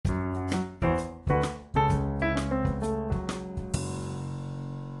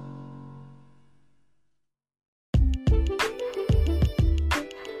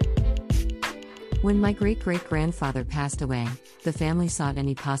When my great-great-grandfather passed away, the family sought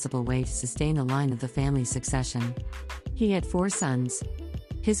any possible way to sustain the line of the family succession. He had 4 sons.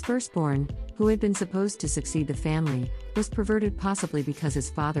 His firstborn, who had been supposed to succeed the family, was perverted possibly because his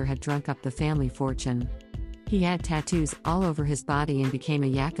father had drunk up the family fortune. He had tattoos all over his body and became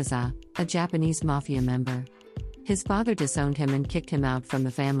a yakuza, a Japanese mafia member. His father disowned him and kicked him out from the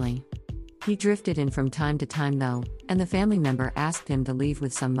family. He drifted in from time to time though, and the family member asked him to leave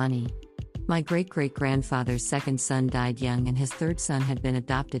with some money. My great-great-grandfather's second son died young and his third son had been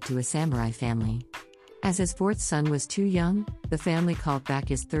adopted to a samurai family. As his fourth son was too young, the family called back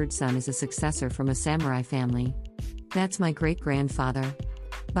his third son as a successor from a samurai family. That's my great-grandfather.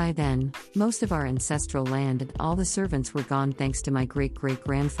 By then, most of our ancestral land and all the servants were gone thanks to my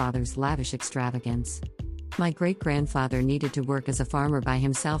great-great-grandfather's lavish extravagance. My great-grandfather needed to work as a farmer by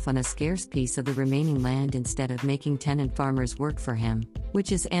himself on a scarce piece of the remaining land instead of making tenant farmers work for him, which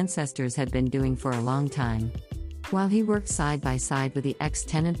his ancestors had been doing for a long time. While he worked side by side with the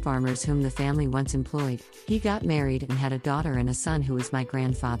ex-tenant farmers whom the family once employed, he got married and had a daughter and a son who is my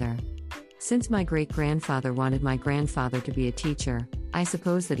grandfather. Since my great-grandfather wanted my grandfather to be a teacher, I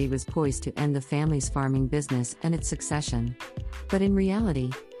suppose that he was poised to end the family's farming business and its succession. But in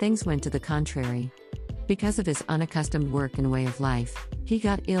reality, things went to the contrary. Because of his unaccustomed work and way of life, he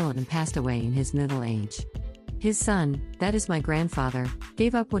got ill and passed away in his middle age. His son, that is my grandfather,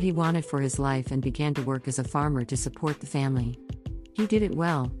 gave up what he wanted for his life and began to work as a farmer to support the family. He did it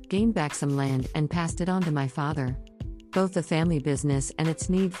well, gained back some land and passed it on to my father. Both the family business and its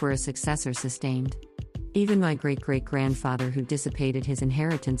need for a successor sustained. Even my great-great-grandfather who dissipated his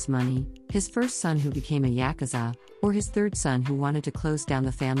inheritance money, his first son who became a yakuza, or his third son who wanted to close down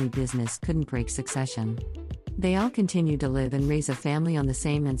the family business couldn't break succession. They all continued to live and raise a family on the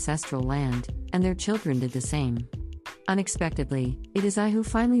same ancestral land, and their children did the same. Unexpectedly, it is I who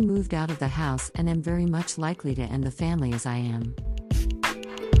finally moved out of the house and am very much likely to end the family as I am.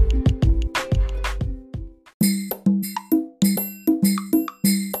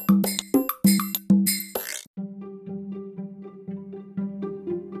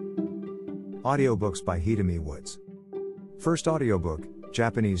 Audiobooks by Hitomi Woods. First audiobook,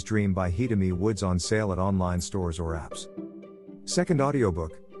 Japanese Dream by Hitomi Woods, on sale at online stores or apps. Second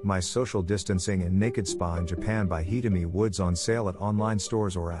audiobook, My Social Distancing and Naked Spa in Japan by Hitomi Woods, on sale at online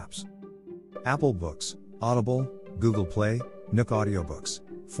stores or apps. Apple Books, Audible, Google Play, Nook Audiobooks,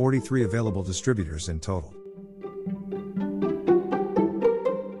 43 available distributors in total.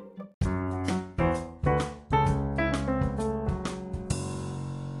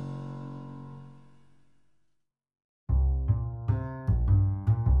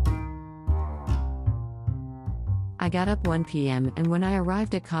 I got up 1 p.m. and when I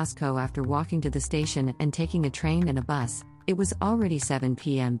arrived at Costco after walking to the station and taking a train and a bus, it was already 7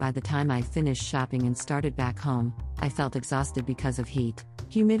 p.m. by the time I finished shopping and started back home. I felt exhausted because of heat,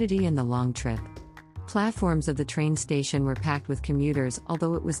 humidity and the long trip. Platforms of the train station were packed with commuters.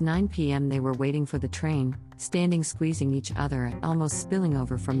 Although it was 9 p.m. they were waiting for the train, standing squeezing each other and almost spilling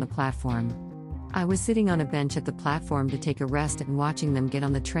over from the platform. I was sitting on a bench at the platform to take a rest and watching them get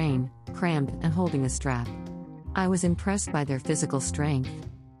on the train, crammed and holding a strap. I was impressed by their physical strength.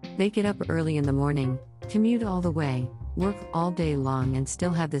 They get up early in the morning, commute all the way, work all day long and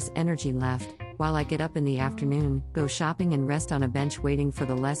still have this energy left, while I get up in the afternoon, go shopping and rest on a bench waiting for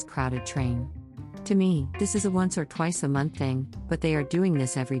the less crowded train. To me, this is a once or twice a month thing, but they are doing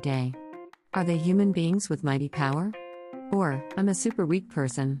this every day. Are they human beings with mighty power? Or, I'm a super weak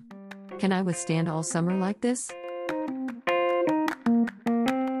person. Can I withstand all summer like this?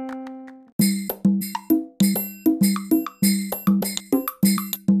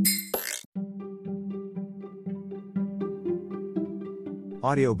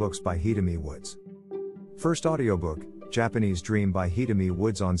 Audiobooks by Hitomi Woods. First audiobook, Japanese Dream by Hitomi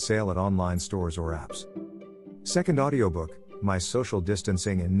Woods, on sale at online stores or apps. Second audiobook, My Social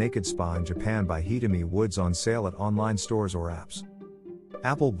Distancing and Naked Spa in Japan by Hitomi Woods, on sale at online stores or apps.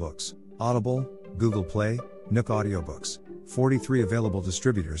 Apple Books, Audible, Google Play, Nook Audiobooks, 43 available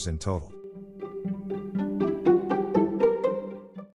distributors in total.